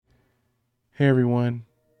Hey everyone,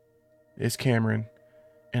 it's Cameron,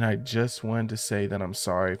 and I just wanted to say that I'm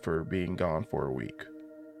sorry for being gone for a week.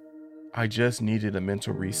 I just needed a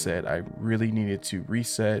mental reset. I really needed to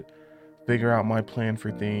reset, figure out my plan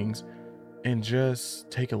for things, and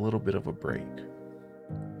just take a little bit of a break.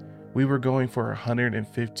 We were going for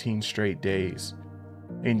 115 straight days,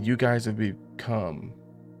 and you guys have become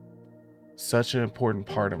such an important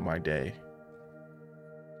part of my day.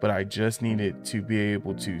 But I just needed to be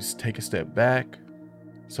able to take a step back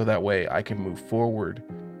so that way I can move forward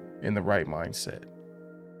in the right mindset.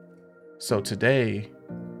 So today,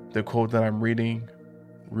 the quote that I'm reading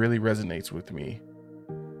really resonates with me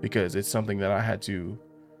because it's something that I had to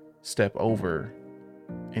step over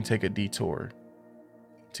and take a detour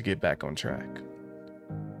to get back on track.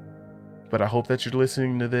 But I hope that you're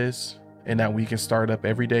listening to this and that we can start up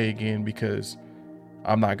every day again, because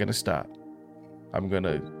I'm not going to stop. I'm going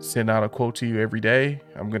to send out a quote to you every day.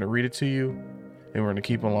 I'm going to read it to you, and we're going to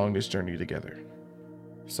keep along this journey together.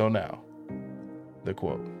 So now, the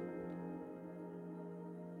quote.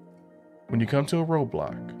 When you come to a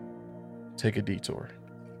roadblock, take a detour.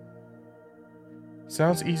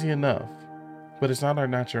 Sounds easy enough, but it's not our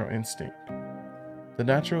natural instinct. The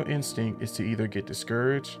natural instinct is to either get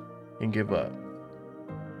discouraged and give up,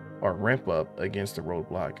 or ramp up against the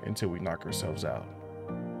roadblock until we knock ourselves out.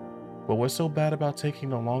 But what's so bad about taking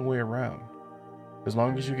the long way around, as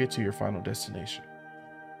long as you get to your final destination?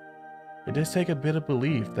 It does take a bit of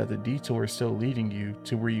belief that the detour is still leading you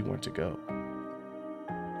to where you want to go.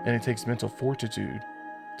 And it takes mental fortitude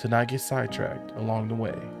to not get sidetracked along the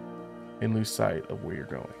way and lose sight of where you're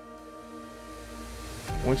going.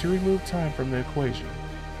 Once you remove time from the equation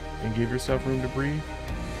and give yourself room to breathe,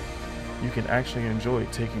 you can actually enjoy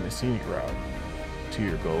taking the scenic route to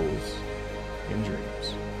your goals and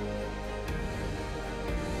dreams.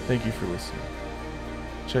 Thank you for listening.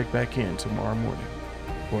 Check back in tomorrow morning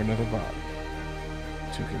for another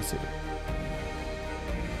vibe to consider.